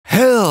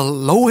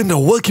Hello and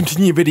welcome to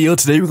a new video.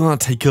 Today we're gonna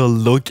take a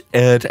look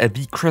at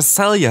the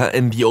Cresselia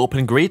in the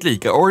Open Great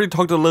League. I already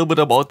talked a little bit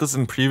about this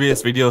in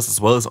previous videos as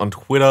well as on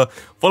Twitter.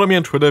 Follow me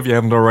on Twitter if you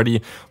haven't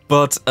already.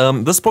 But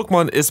this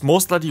Pokemon is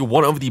most likely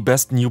one of the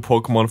best new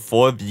Pokemon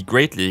for the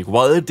Great League.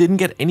 While it didn't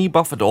get any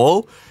buff at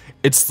all,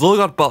 it still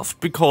got buffed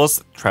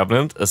because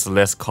Travelant is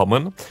less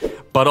common,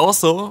 but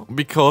also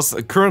because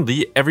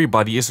currently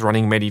everybody is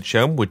running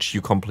Medicham, which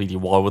you completely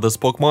wall with this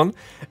Pokemon,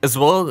 as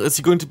well as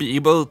you're going to be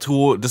able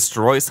to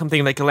destroy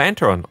something like a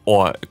Lanturn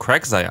or a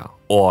Cresselia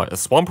or a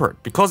Swampert,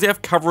 because you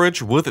have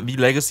coverage with the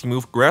legacy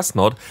move Grass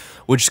Knot,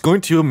 which is going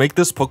to make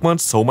this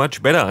Pokemon so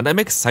much better. And I'm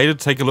excited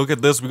to take a look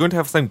at this. We're going to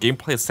have some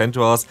gameplay sent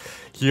to us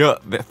here,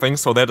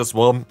 thanks for that as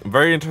well.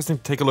 Very interesting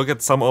to take a look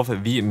at some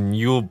of the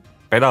new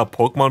better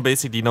Pokemon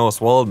basically now as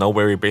well, now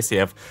where we basically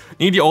have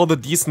nearly all the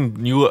decent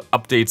new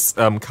updates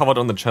covered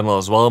on the channel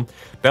as well.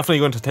 Definitely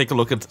going to take a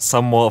look at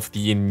some more of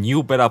the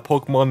new better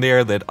Pokemon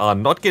there that are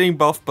not getting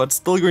buffed but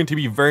still going to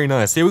be very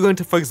nice. Here we're going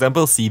to, for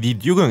example, see the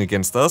Dugong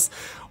against us,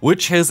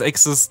 which has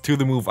access to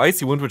the move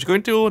Icy Wind, which is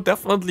going to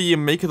definitely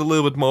make it a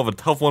little bit more of a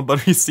tough one,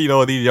 but we see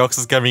now the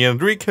Deoxys coming in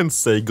and we can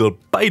say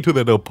goodbye to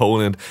that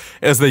opponent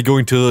as they're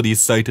going to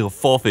decide to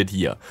forfeit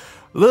here.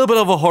 A little bit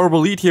of a horrible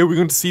lead here. We're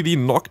going to see the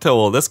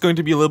Noctowl. That's going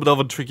to be a little bit of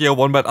a trickier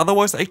one, but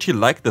otherwise I actually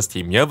like this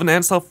team. You have an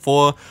answer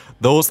for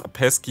those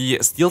pesky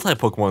Steel-type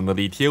Pokemon in the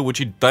lead here, which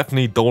you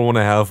definitely don't want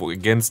to have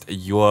against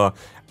your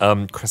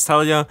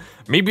Cresselia.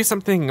 Maybe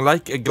something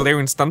like a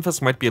Galarian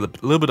Stunfisk might be a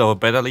little bit of a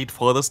better lead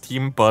for this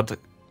team, but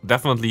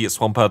definitely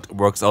Swampert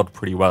works out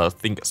pretty well, I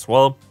think, as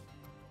well.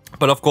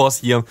 But of course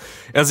here,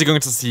 as you're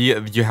going to see,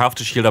 you have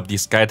to shield up the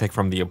Sky Attack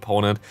from the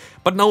opponent.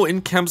 But now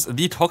in comes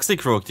the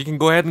Toxic Rogue. You can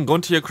go ahead and go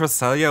into your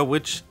Cresselia,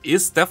 which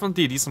is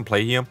definitely a decent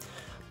play here.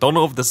 Don't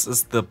know if this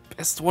is the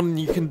best one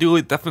you can do.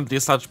 It definitely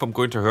is Sludge Bomb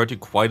going to hurt you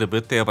quite a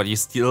bit there, but you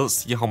still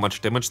see how much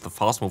damage the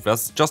fast move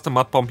does. Just a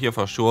Mud Bomb here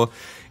for sure.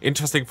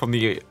 Interesting from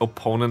the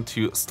opponent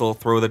to still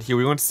throw that here.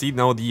 We're going to see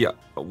now the...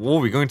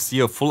 we're going to see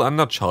a full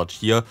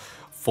undercharge here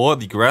for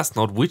the Grass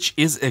Knot, which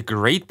is a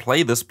great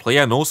play. This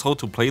player knows how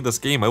to play this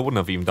game. I wouldn't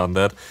have even done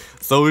that.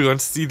 So we're going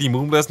to see the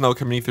Moonblast now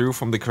coming through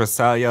from the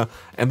Cresselia,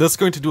 and that's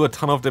going to do a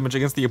ton of damage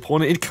against the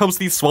opponent. It comes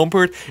the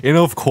Swampert, and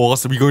of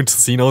course we're going to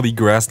see now the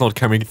Grass Knot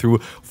coming through,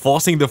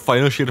 forcing the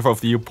final shield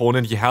of the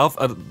opponent. You have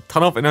a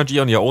ton of energy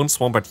on your own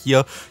Swampert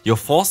here. You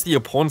force the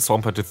opponent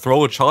Swampert to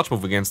throw a charge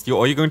move against you,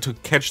 or you're going to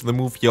catch the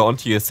move here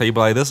onto your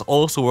Sableye. This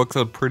also works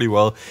out pretty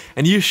well,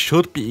 and you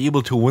should be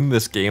able to win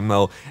this game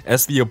now,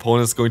 as the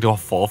opponent is going to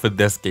forfeit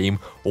this game.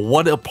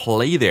 What a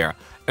play there.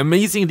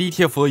 Amazing lead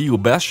here for you.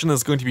 Bastion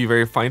is going to be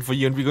very fine for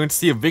you, and we're going to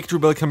see a Victory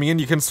Bell coming in.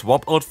 You can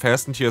swap out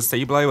fast into your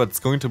Sableye, but it's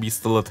going to be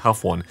still a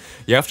tough one.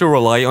 You have to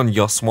rely on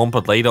your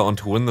Swampert later on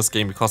to win this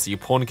game, because the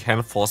opponent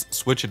can force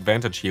switch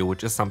advantage here,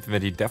 which is something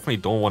that you definitely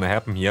don't want to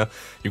happen here.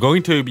 You're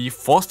going to be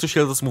forced to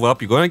shield this move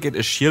up. You're going to get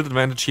a shield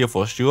advantage here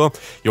for sure.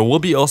 You will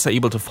be also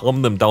able to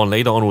farm them down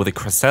later on with a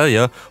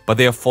Cresselia, but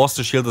they are forced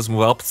to shield this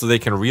move up so they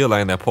can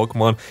realign their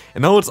Pokemon.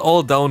 And now it's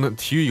all down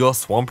to your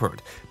Swampert.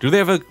 Do they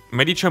have a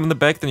Medicham in the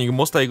back? Then you're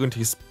most likely going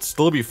to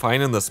still be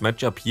fine in this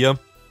matchup here.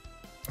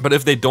 But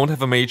if they don't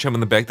have a Medicham in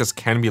the back, this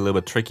can be a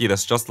little bit tricky.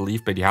 That's just a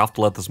Leaf Bait. You have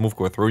to let this move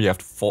go through. You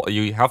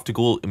have to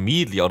go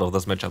immediately out of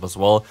this matchup as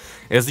well.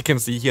 As you can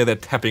see here, they're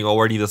tapping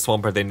already the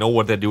Swampert. They know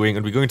what they're doing,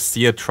 and we're going to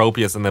see a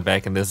Tropius in the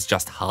back, and this is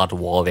just hard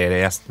wall there.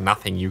 There's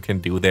nothing you can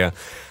do there.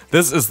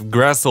 This is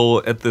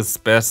Grassel at this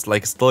best.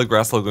 Like, still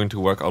Grassel going to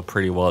work out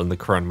pretty well in the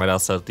current meta,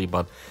 certainly,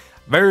 but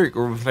very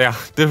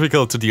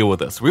difficult to deal with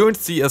this. We're going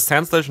to see a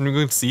Sandslash, and we're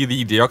going to see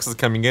the Deoxys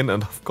coming in,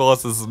 and of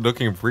course this is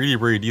looking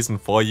really decent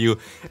for you,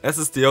 as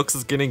this Deoxys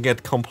is going to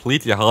get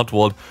completely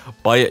hardwalled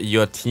by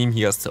your team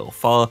here so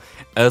far.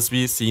 As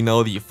we see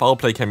now the foul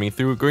play coming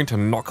through, going to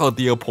knock out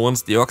the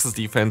opponent's Deoxys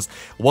defense,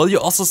 while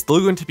you're also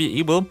still going to be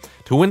able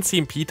to win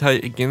CMP tie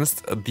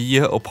against the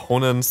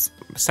opponent's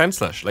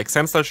Sandslash. Like,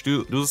 Sandslash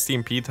loses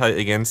CMP tie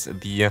against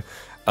the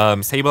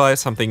Sableye,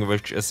 something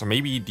which is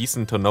maybe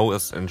decent to know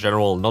as in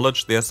general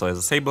knowledge there. So as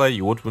a Sableye,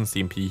 you would win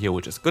CMP here,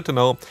 which is good to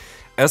know.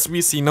 As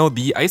we see now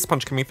the Ice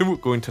Punch coming through,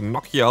 going to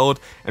knock you out,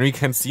 and we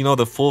can see now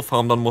the full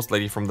farm down most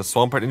likely from the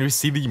Swampert, and we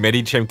see the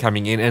Medicham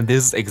coming in, and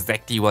this is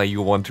exactly why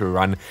you want to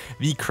run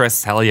the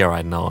Cresselia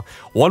right now.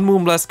 One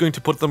Moonblast going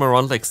to put them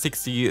around like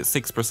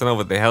 66%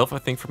 over their health, I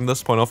think, from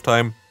this point of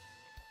time.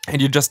 And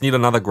you just need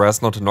another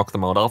Grass Knot to knock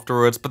them out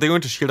afterwards, but they're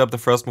going to shield up the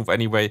first move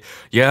anyway.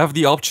 You have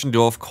the option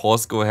to, of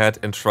course, go ahead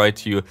and try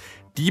to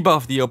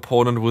debuff the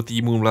opponent with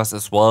the Moonblast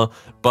as well,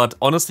 but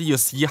honestly, you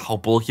see how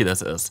bulky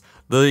this is.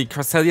 The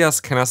Cresselia is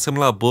kind of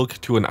similar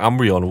bulk to an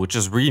Umbreon, which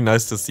is really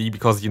nice to see,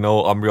 because, you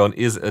know, Umbreon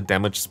is a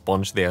damage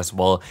sponge there as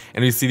well,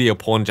 and you see the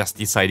opponent just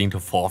deciding to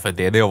forfeit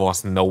there. There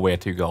was nowhere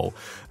to go.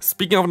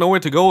 Speaking of nowhere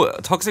to go,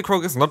 Toxic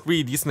Rogue is not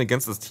really decent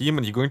against this team,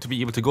 and you're going to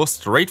be able to go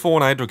straight for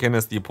one Hydrocan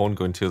as the opponent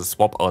going to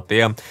swap out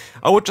there.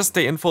 I would just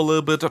stay in for a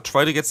little bit,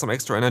 try to get some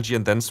extra energy,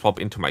 and then swap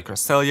into my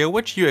Cresselia,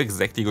 which you're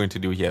exactly going to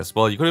do here as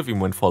well. You could have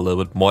even went for a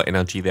little bit more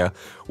energy there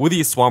with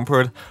the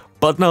Swampert.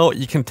 But now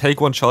you can take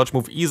one charge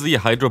move easily.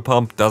 Hydro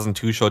Pump doesn't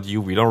two-shot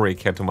you, we don't really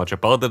care too much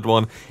about that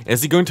one,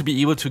 as you're going to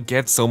be able to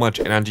get so much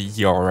energy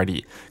here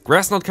already.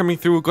 Grass Knot coming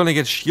through, gonna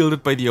get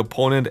shielded by the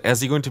opponent,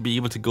 as you're going to be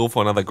able to go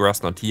for another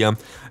Grass Knot here,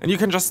 and you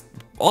can just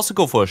also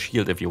go for a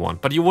shield if you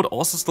want, but you would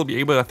also still be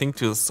able, I think,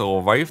 to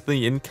survive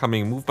the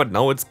incoming move. But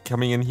now it's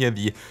coming in here,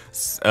 the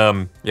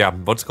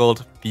what's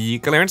called the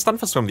Galarian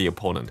Stunfisk from the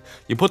opponent.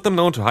 You put them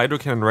now into Hydro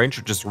Cannon range,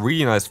 which is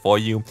really nice for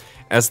you,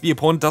 as the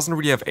opponent doesn't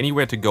really have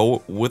anywhere to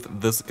go with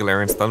this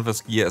Galarian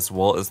Stunfisk here, as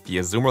well as the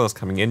Azumarill is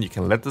coming in. You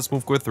can let this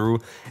move go through,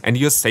 and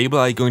your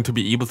Sableye are going to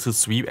be able to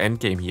sweep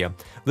endgame here.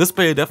 This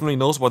player definitely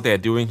knows what they're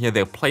doing here.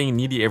 They're playing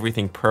nearly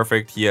everything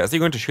perfect here, as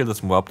you're going to shield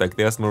this move up. Like,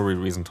 there's no real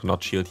reason to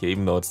not shield here,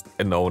 even though it's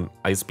a known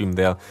Ice Beam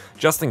there,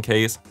 just in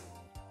case.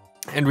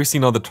 And we see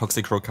now the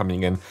Toxicroak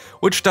coming in,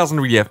 which doesn't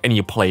really have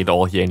any play at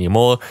all here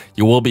anymore.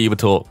 You will be able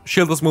to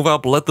shield this move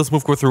up, let this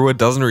move go through, it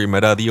doesn't really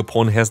matter. The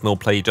opponent has no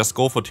play, just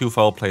go for 2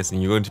 foul plays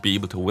and you're going to be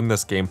able to win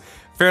this game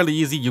fairly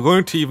easy. You're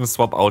going to even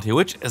swap out here,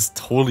 which is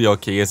totally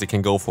okay, as you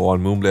can go for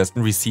one Moonblast,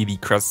 and we see the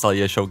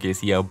Cresselia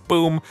showcase here.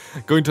 Boom!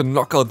 Going to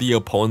knock out the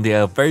opponent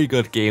there. Very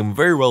good game,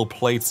 very well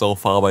played so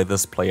far by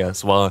this player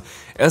as well,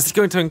 as he's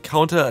going to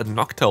encounter a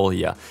Noctowl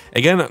here.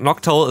 Again,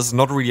 Noctowl is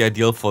not really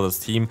ideal for this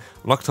team.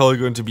 Noctowl is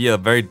going to be a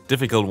very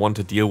difficult one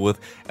to deal with,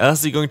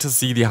 as you're going to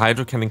see the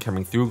Hydro Cannon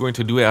coming through, going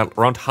to do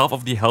around half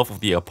of the health of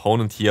the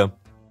opponent here.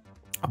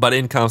 But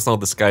in comes now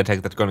the Sky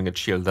Attack that's going to get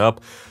shielded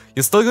up.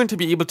 You're still going to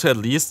be able to at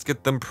least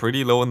get them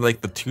pretty low in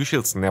like the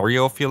 2-shield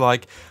scenario, I feel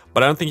like.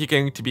 But I don't think you're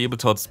going to be able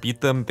to outspeed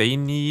them. They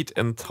need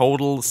in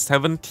total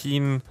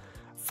 17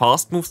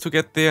 fast moves to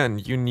get there,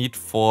 and you need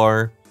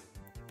for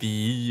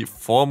the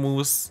 4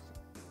 moves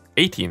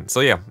 18.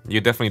 So yeah,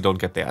 you definitely don't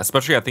get there.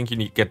 Especially I think you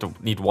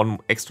need one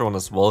extra one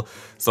as well.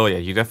 So yeah,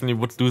 you definitely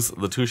would lose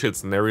the 2-shield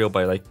scenario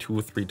by like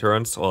 2-3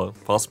 turns or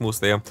fast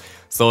moves there.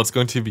 So it's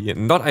going to be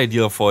not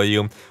ideal for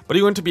you. But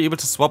you're going to be able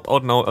to swap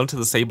out now onto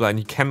the Sableye, and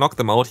you can knock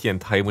them out here in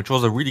time, which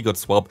was a really good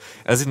swap,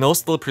 as you now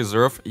still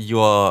preserve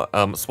your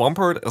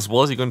Swampert, as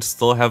well as you're going to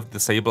still have the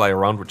Sableye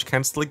around, which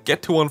can still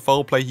get to one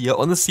foul play here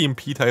on the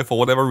CMP type for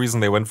whatever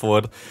reason they went for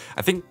it.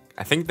 I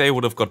think they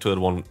would have got to it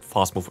one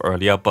fast move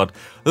earlier, but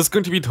this is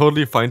going to be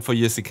totally fine for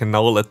you, as you can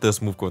now let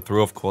this move go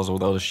through. Of course,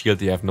 without a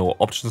shield, you have no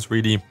options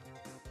really.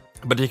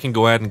 But you can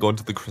go ahead and go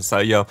into the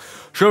Cresselia.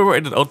 Sure, we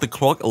ended out the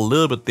clock a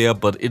little bit there,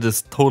 but it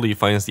is totally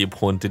fine as the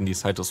opponent didn't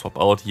decide to swap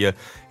out here.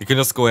 You can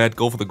just go ahead,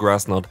 go for the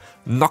Grass Knot,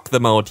 knock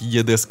them out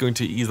here. This is going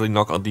to easily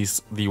knock out the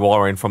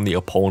Walrein from the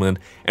opponent.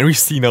 And we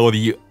see now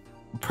the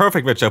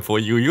perfect matchup for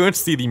you. You're going to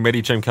see the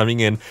Medicham coming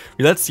in.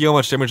 Let's see how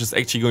much damage it's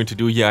actually going to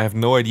do here. I have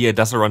no idea. It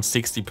does around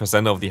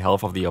 60% of the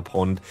health of the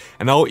opponent.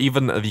 And now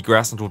even the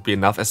Grass Knot would be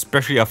enough,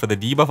 especially after the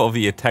debuff of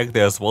the attack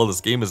there as well.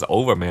 This game is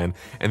over, man.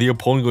 And the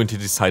opponent going to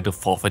decide to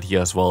forfeit here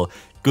as well.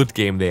 Good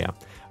game there.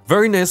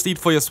 Very nice lead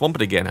for your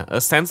Swampert again. A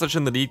Sandslash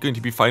in the lead going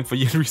to be fine for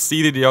you. We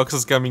see the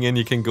Deoxys coming in.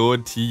 You can go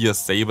into your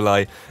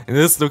Sableye. And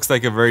this looks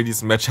like a very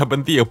decent matchup.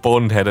 And the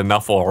opponent had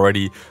enough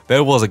already.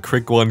 That was a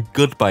quick one.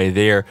 Goodbye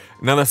there.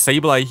 Another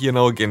Sableye here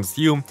now against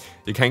you.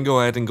 You can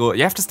go ahead and go.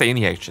 You have to stay in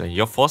here actually.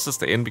 You're forced to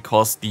stay in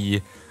because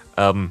the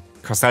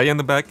Cresselia in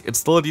the back. It's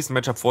still a decent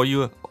matchup for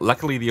you.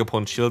 Luckily the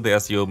opponent shielded there,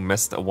 as you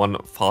missed one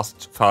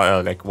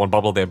one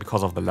bubble there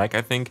because of the lag,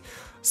 I think.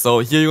 So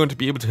here you're going to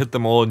be able to hit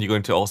them all, and you're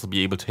going to also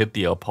be able to hit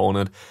the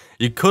opponent.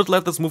 You could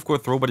let this move go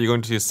through, but you're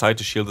going to decide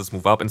to shield this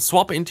move up and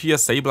swap into your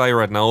Sableye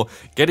right now,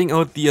 getting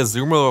out the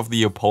Azumarill of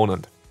the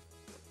opponent.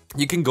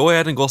 You can go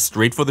ahead and go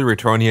straight for the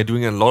return here,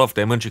 doing a lot of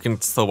damage. You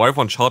can survive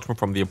one charge move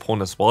from the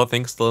opponent as well, I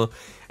think, still.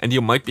 And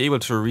you might be able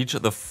to reach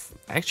the...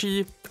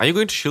 Actually, are you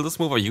going to shield this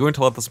move, or are you going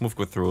to let this move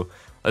go through?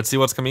 Let's see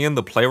what's coming in.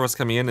 The player is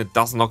coming in. It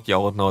does knock you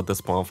out now at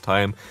this point of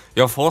time.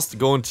 You're forced to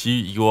go into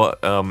your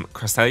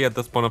Cresselia at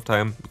this point of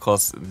time,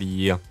 because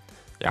the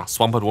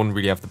Swampert won't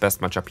really have the best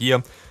matchup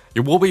here.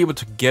 You will be able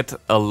to get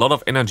a lot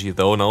of energy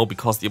though now,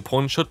 because the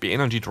opponent should be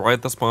energy dry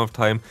at this point of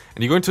time.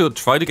 And you're going to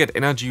try to get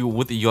energy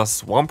with your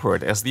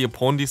Swampert. As the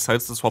opponent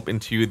decides to swap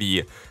into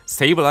the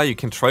Sableye, you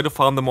can try to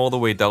farm them all the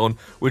way down,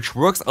 which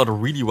works out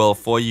really well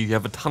for you. You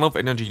have a ton of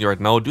energy right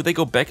now. Do they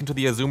go back into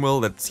the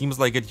Azumarill? That seems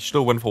like it. You should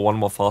have went for one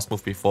more fast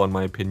move before, in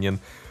my opinion.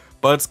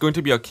 But it's going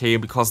to be okay,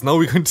 because now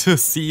we're going to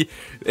see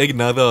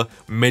another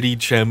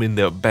Medicham in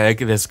the bag.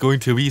 That's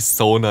going to be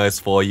so nice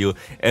for you,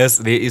 as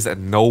there is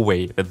no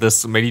way that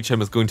this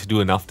Medicham is going to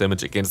do enough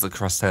damage against the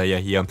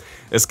Cresselia here.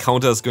 As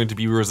counter is going to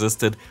be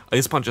resisted,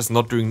 Ice Punch is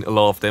not doing a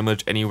lot of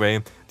damage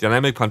anyway,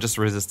 Dynamic Punch is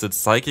resisted,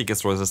 Psychic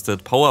is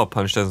resisted, Power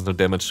Punch does no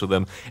damage to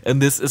them,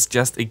 and this is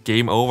just a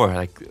game over.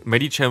 Like,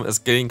 Medicham is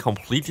getting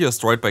completely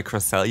destroyed by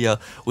Cresselia,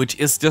 which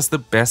is just the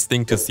best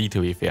thing to see,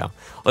 to be fair.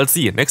 Let's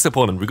see, next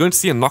opponent, we're going to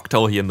see a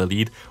Noctowl here in the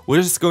lead,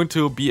 which is going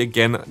to be,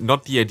 again,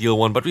 not the ideal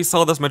one, but we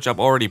saw this matchup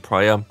already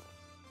prior.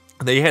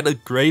 They had a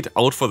great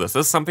out for this.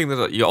 This is something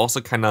that you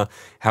also kind of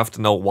have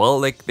to know. Well,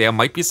 like, there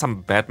might be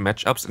some bad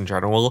matchups in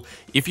general.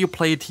 If you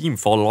play a team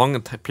for a long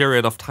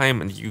period of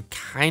time and you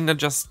kind of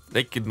just,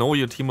 like, know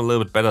your team a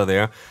little bit better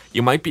there,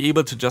 you might be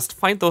able to just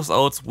find those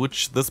outs,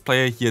 which this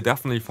player here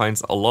definitely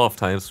finds a lot of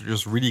times, which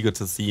is really good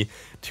to see,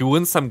 to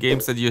win some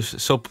games that you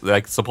should,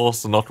 like,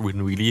 supposed to not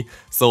win, really.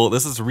 So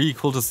this is really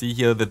cool to see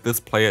here that this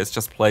player is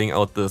just playing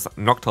out this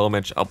Noctowl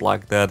matchup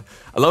like that,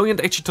 allowing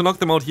it actually to knock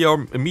them out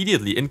here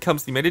immediately. In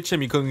comes the Medicham.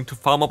 You're going to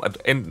farm up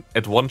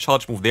at one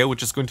charge move there,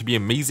 which is going to be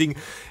amazing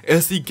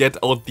as you get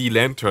out the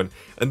Lanturn.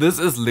 And this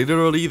is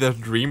literally the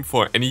dream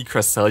for any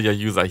Cresselia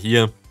user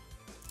here.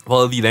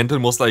 Well, the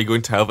Lanturn most likely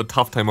going to have a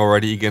tough time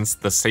already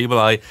against the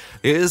Sableye.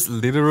 There is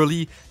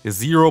literally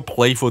zero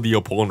play for the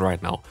opponent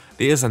right now.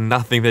 There is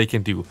nothing they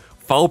can do.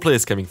 Foul play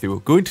is coming through,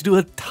 going to do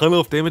a ton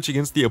of damage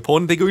against the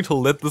opponent. They're going to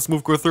let this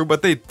move go through,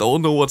 but they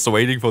don't know what's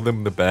waiting for them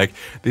in the back.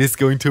 This is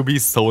going to be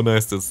so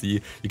nice to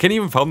see. You can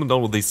even farm them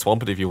down with the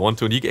Swampert if you want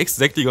to, and you're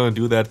exactly going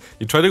to do that.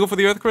 You try to go for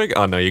the Earthquake?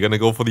 Oh no, you're going to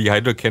go for the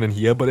Hydro Cannon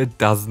here, but it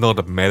does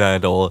not matter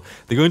at all.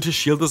 They're going to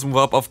shield this move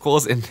up, of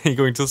course, and they're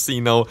going to see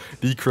now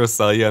the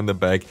Cresselia in the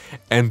back,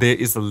 and there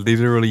is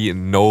literally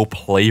no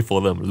play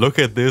for them. Look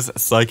at this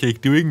Psychic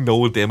doing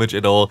no damage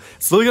at all.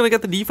 Still going to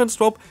get the defense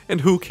drop,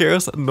 and who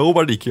cares?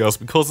 Nobody cares,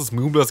 because this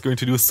Moonblast is going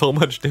to do so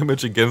much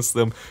damage against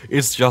them.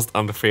 It's just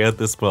unfair at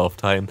this point of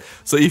time.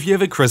 So if you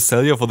have a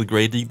Cresselia for the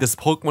Great League, this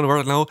Pokemon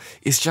right now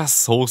is just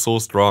so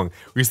strong.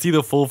 We see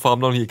the full farm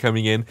down here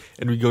coming in,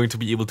 and we're going to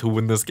be able to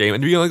win this game.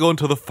 And we're going to go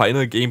into the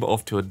final game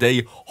of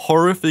today.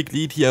 Horrific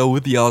lead here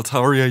with the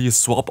Altaria. You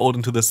swap out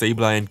into the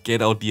Sableye and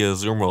get out the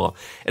Azumarill.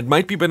 It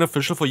might be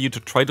beneficial for you to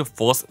try to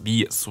force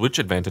the switch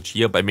advantage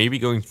here by maybe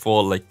going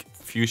for like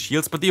few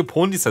shields, but the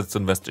opponent decides to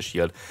invest a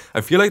shield.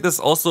 I feel like this is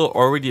also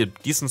already a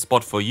decent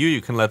spot for you. You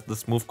can let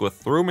this move go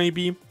through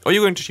maybe, or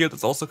you're going to shield.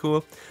 That's also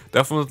cool.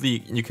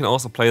 Definitely you can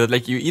also play that,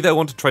 like, you either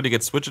want to try to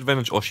get switch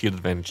advantage or shield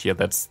advantage here.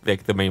 That's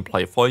like the main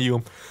play for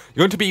you.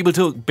 You're going to be able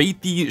to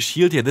bait the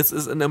shield here. This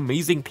is an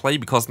amazing play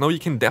because now you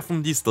can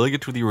definitely still get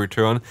to the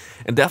return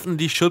and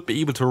definitely should be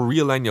able to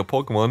realign your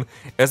Pokemon,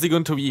 as you're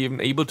going to be even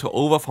able to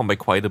overfarm by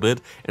quite a bit,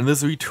 and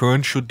this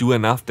return should do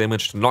enough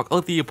damage to knock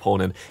out the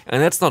opponent.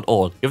 And that's not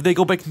all. If they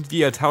go back into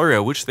the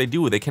Altaria, which they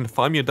do, they can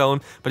farm you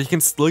down, but you can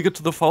still get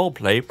to the foul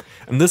play,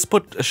 and this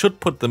should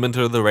put them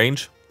into the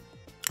range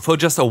for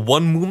just a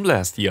one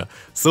Moonblast here.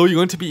 So you're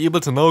going to be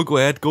able to now go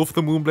ahead, go for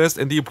the Moonblast,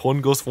 and the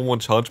opponent goes for one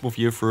charge move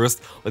here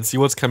first. Let's see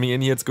what's coming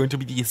in here. It's going to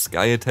be the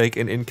Sky Attack,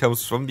 and in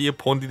comes from the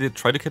opponent. They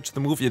try to catch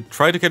the move. You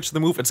try to catch the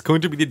move. It's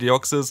going to be the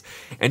Deoxys,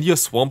 and your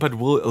Swampert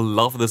will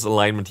love this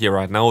alignment here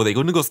right now. They're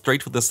going to go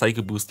straight for the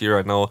Psycho Boost here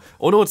right now.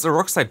 Oh no, it's a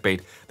Rock Slide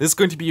bait. This is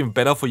going to be even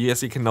better for you,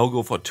 as you can now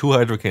go for 2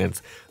 Hydro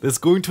Cannons. This is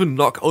going to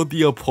knock out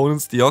the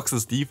opponent's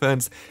Deoxys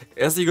defense.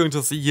 As you're going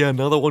to see here,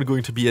 another one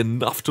going to be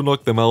enough to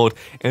knock them out,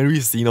 and we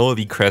see now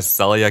the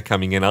Cresselia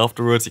coming in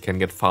afterwards. You can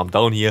get farmed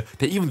down here.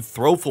 They even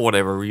throw for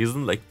whatever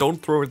reason. Like,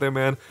 don't throw it there,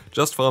 man.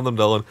 Just farm them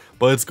down.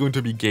 But it's going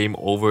to be game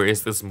over,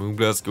 as this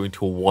Moonblast is going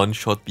to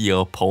one-shot the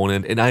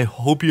opponent. And I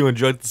hope you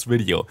enjoyed this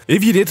video.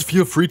 If you did,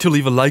 feel free to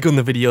leave a like on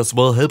the video as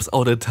well. Helps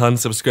out a ton.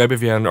 Subscribe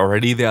if you haven't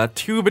already. There are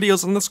 2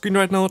 videos on the screen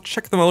right now.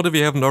 Check them out if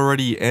you haven't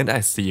already. And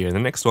I see you in the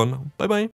next one. Bye bye.